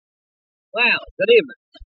Well, good evening.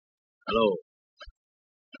 Hello.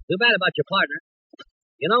 Too bad about your partner.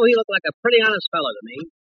 You know, he looked like a pretty honest fellow to me.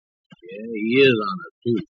 Yeah, he is honest,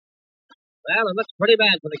 too. Well, it looks pretty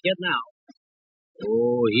bad for the kid now.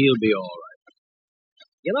 Oh, he'll be all right.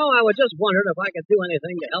 You know, I was just wondering if I could do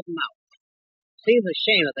anything to help him out. Seems a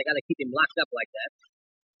shame that they got to keep him locked up like that.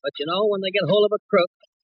 But you know, when they get hold of a crook,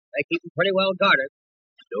 they keep him pretty well guarded.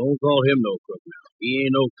 Don't call him no crook now. He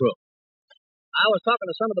ain't no crook. I was talking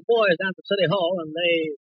to some of the boys down at the city hall, and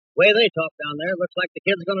way they talk down there, looks like the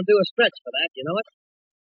kid's going to do a stretch for that, you know it?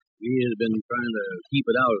 He has been trying to keep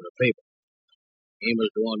it out of the paper. Amos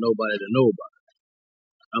don't want nobody to know about it.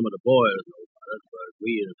 Some of the boys know about it, but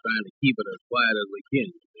we is trying to keep it as quiet as we can,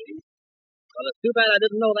 you see. Well, it's too bad I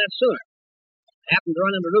didn't know that sooner. I happened to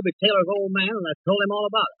run into Ruby Taylor's old man, and I told him all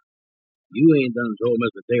about it. You ain't done told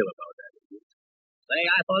Mr. Taylor about that, did you? Say,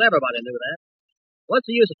 I thought everybody knew that. What's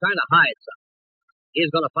the use of trying to hide something? He's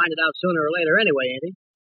going to find it out sooner or later anyway, ain't he?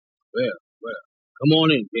 Well, come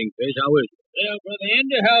on in, Kingfish. How is it? Well, Brother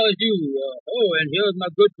Andy, how is you? And here's my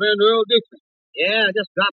good friend Earl Dixon. Yeah, I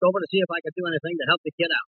just dropped over to see if I could do anything to help the kid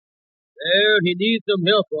out. Well, he needs some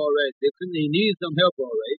help, all right, Dixon. He needs some help,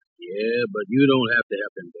 all right. Yeah, but you don't have to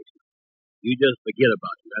help him, Dixon. You just forget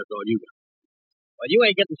about him. That's all you got. Well, you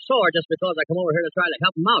ain't getting sore just because I come over here to try to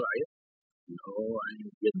help him out, are you? No, I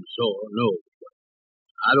ain't getting sore, no. But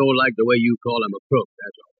I don't like the way you call him a crook,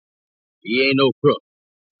 that's all. He ain't no crook.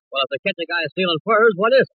 Well, if they catch a guy stealing furs,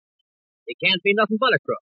 what is it? He can't be nothing but a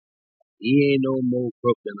crook. He ain't no more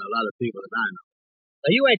crook than a lot of people that I know.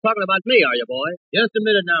 Now, you ain't talking about me, are you, boy? Just a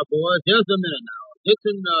minute now, boys. Just a minute now.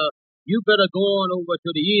 Dixon, you better go on over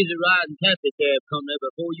to the Easy Ride and Taxi Cab company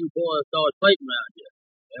before you boys start fighting around here.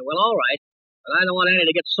 Yeah, well, all right. But I don't want Annie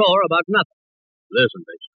to get sore about nothing. Listen,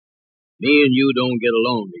 Dixon. Me and you don't get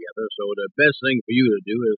along together, so the best thing for you to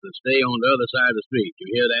do is to stay on the other side of the street.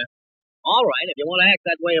 You hear that? All right, if you want to act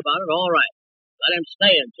that way about it, all right. Let him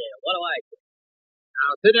stay in jail. What do I do? Now,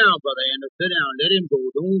 sit down, Brother Andy. Sit down. Let him go.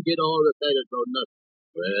 Don't get all excited about nothing.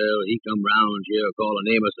 Well, he come round here calling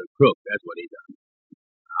Amos a crook. That's what he done.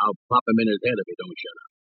 I'll pop him in his head if he don't shut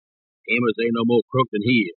up. Amos ain't no more crook than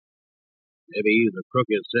he is. Maybe he's a crook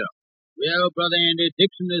himself. Well, Brother Andy,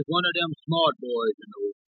 Dixon is one of them smart boys, you know.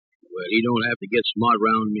 Well, he don't have to get smart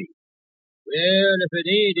round me. Well, if it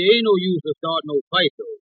ain't, there ain't no use to start no fight,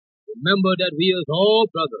 though. Remember that we is all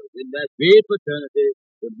brothers in that great fraternity,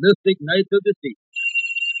 the Mystic Knights of the Sea.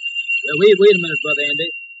 Well, wait a minute, Brother Andy.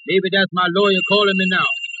 Maybe that's my lawyer calling me now.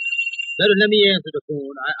 Better let me answer the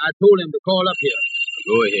phone. I told him to call up here.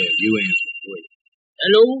 Go ahead. You answer. Go ahead.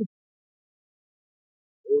 Hello?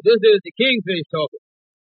 Oh, this is the Kingfish talking.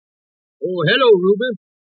 Oh, hello, Ruby.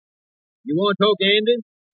 You want to talk to Andy?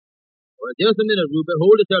 Well, just a minute, Ruby.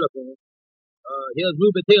 Hold the telephone. Here's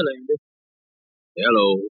Ruby Taylor, Andy.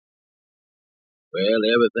 Hello. Well,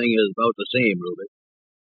 everything is about the same, Ruby.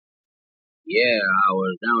 Yeah, I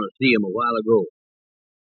was down to see him a while ago.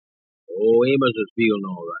 Oh, Amos is feeling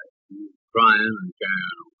all right. He's crying and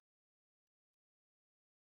carrying on.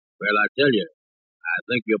 Well, I tell you, I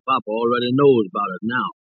think your papa already knows about it now.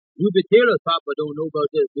 Ruby Taylor's papa don't know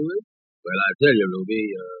about this, do he? Well, I tell you, Ruby,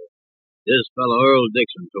 this fellow Earl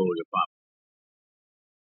Dixon told your papa.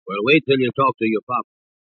 Well, wait till you talk to your papa.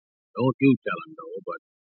 Don't you tell him, though, but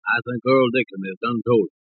I think Earl Dixon has done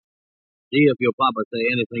told him. See if your papa say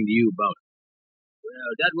anything to you about it.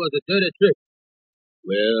 Well, that was a dirty trick.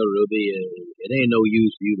 Well, Ruby, it ain't no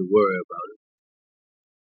use for you to worry about it.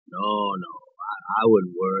 No, I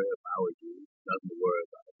wouldn't worry if I was you. Nothing to worry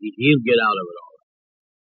about. He'll get out of it all right.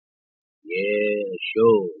 Yeah,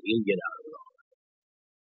 sure, he'll get out of it all right.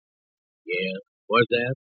 Yeah, what's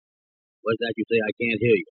that? What's that you say? I can't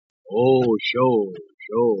hear you. Oh, sure.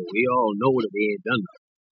 We all know that he ain't done nothing.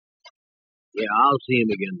 Yeah, I'll see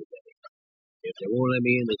him again today. If they won't let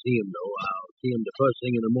me in to see him, though, I'll see him the first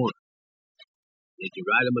thing in the morning. Did you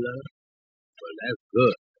write him a letter? Well, that's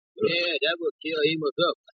good. Yeah, that will cheer Amos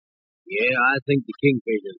up. Yeah, I think the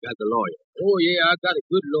Kingfisher's got the lawyer. Oh, yeah, I got a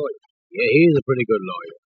good lawyer. Yeah, he's a pretty good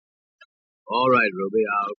lawyer. All right, Ruby,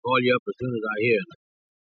 I'll call you up as soon as I hear him.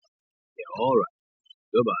 Yeah, all right.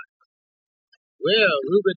 Goodbye. Well,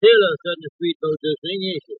 Ruby Taylor's setting the street about this thing,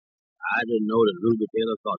 ain't she? I didn't know that Ruby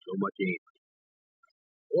Taylor thought so much of him.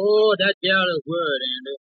 Oh, that gal is worried,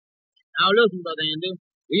 Andy. Now listen, Brother Andy,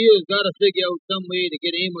 we has got to figure out some way to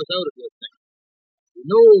get Amos out of this thing. You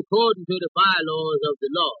know, according to the bylaws of the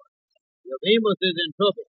law, if Amos is in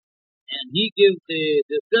trouble and he gives the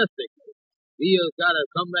distress signal, we has got to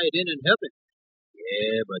come right in and help him.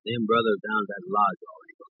 Yeah, but them brothers down at that lodge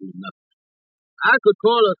ain't gonna do nothing. I could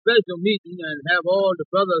call a special meeting and have all the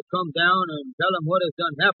brothers come down and tell them what has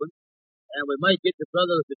done happened, and we might get the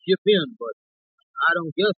brothers to chip in, but I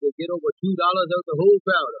don't guess they'll get over $2 out the whole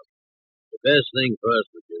crowd of them. The best thing for us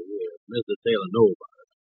to do, if Mr. Taylor knows about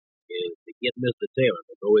it, is to get Mr. Taylor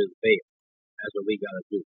to go in bail. That's what we gotta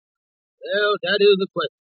do. Well, that is the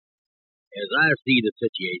question. As I see the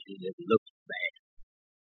situation, it looks bad.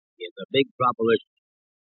 It's a big proposition.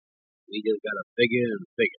 We just gotta figure and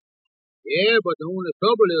figure. Yeah, but the only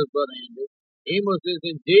trouble is, Brother Andy, Amos is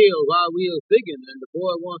in jail while we are figuring, and the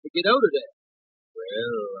boy wants to get out of there.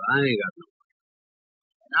 Well, I ain't got no money.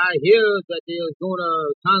 And I hear that they're going to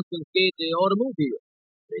confiscate the automobile.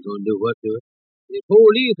 They gonna do what to it? The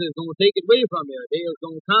police is going to take it away from you. They is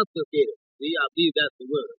going to confiscate it. See, I believe that's the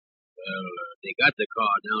word. Well, they got the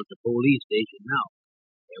car down to the police station now.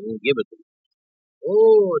 They won't give it to me.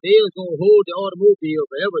 Oh, they is going to hold the automobile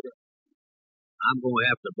for evidence. I'm going to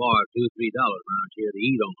have to borrow $2-3 around here to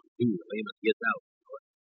eat on, too, if Amos gets out.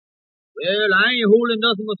 Well, I ain't holding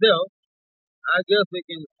nothing myself. I guess we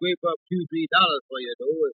can scrape up $2-3 for you,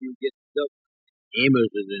 though, if you get stuck. Amos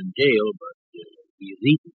is in jail, but he's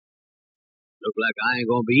eating. Look like I ain't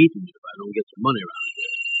going to be eating if I don't get some money around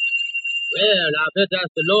here. Well, I bet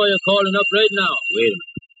that's the lawyer calling up right now. Wait a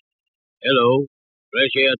minute. Hello.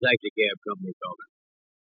 Fresh Air Taxi Cab Company talking.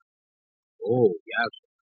 Oh, yes, sir.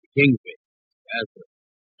 The Kingfish. Yes, sir.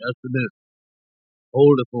 Just a minute.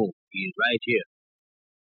 Hold the phone. He's right here.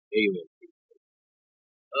 Here you is.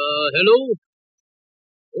 Hello?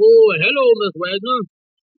 Oh, hello, Miss Wagner.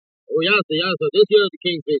 Oh, yes, sir. This here is the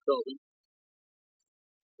Kingfish talking.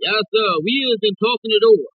 Yes, sir. We has been talking it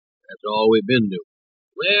over. That's all we've been doing.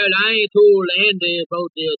 Well, I ain't told Andy about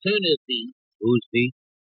the attorney's fee. Whose fee?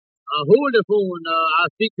 Hold the phone.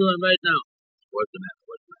 I'll speak to him right now. What's the matter?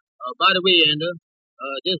 By the way, Andy,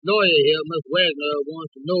 this lawyer here, Miss Wagner,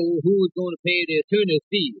 wants to know who's going to pay the attorney's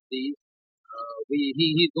fee, see?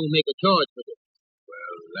 He's going to make a charge for this.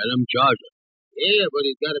 Well, let him charge it. Yeah, but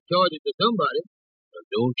he's got to charge it to somebody. But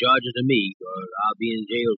don't charge it to me, or I'll be in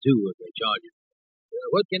jail, too, if they charge it.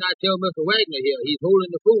 What can I tell Mr. Wagner here? He's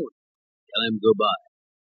holding the phone. Tell him goodbye.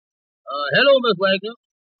 Hello, Miss Wagner.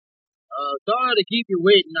 Sorry to keep you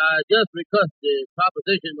waiting. I just requested the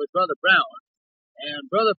proposition with Brother Brown.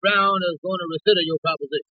 And Brother Brown is going to consider your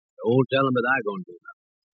proposition. Don't tell him that I'm going to do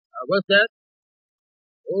nothing. What's that?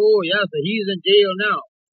 Oh, yes, sir. He's in jail now.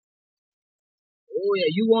 Oh,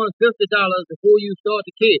 yeah, you want $50 before you start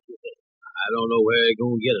the case, you say? I don't know where he's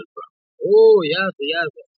going to get it from. Oh, yes,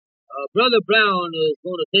 sir. Brother Brown is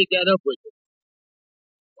going to take that up with you.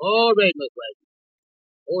 All right, Miss Wagner.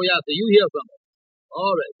 Oh, yes, sir. You hear from him.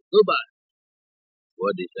 All right. Goodbye.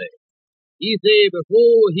 What'd he say? He said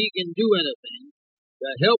before he can do anything to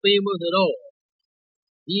help Amos at all,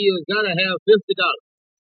 he has got to have $50.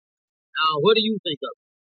 Now, what do you think of it?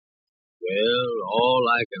 Well, all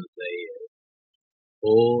I can say is,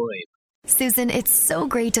 poor Amos. Susan, it's so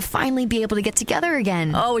great to finally be able to get together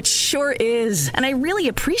again. Oh, it sure is. And I really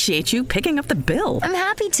appreciate you picking up the bill. I'm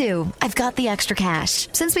happy to. I've got the extra cash.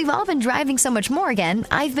 Since we've all been driving so much more again,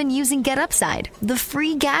 I've been using Get Upside, the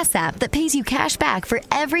free gas app that pays you cash back for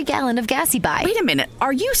every gallon of gas you buy. Wait a minute.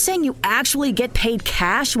 Are you saying you actually get paid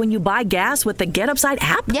cash when you buy gas with the Get Upside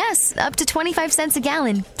app? Yes, up to 25 cents a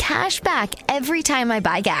gallon. Cash back every time I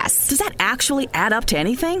buy gas. Does that actually add up to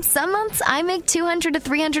anything? Some months I make $200 to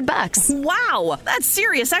 $300. Wow, that's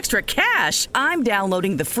serious extra cash. I'm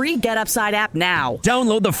downloading the free Get Upside app now.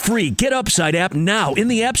 Download the free Get Upside app now in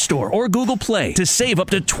the App Store or Google Play to save up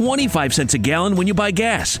to 25 cents a gallon when you buy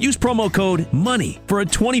gas. Use promo code MONEY for a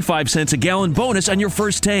 25 cents a gallon bonus on your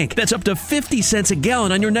first tank. That's up to 50 cents a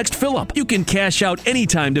gallon on your next fill-up. You can cash out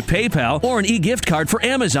anytime to PayPal or an e-gift card for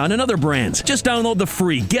Amazon and other brands. Just download the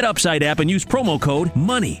free Get Upside app and use promo code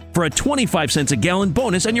MONEY for a 25 cents a gallon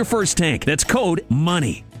bonus on your first tank. That's code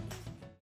MONEY.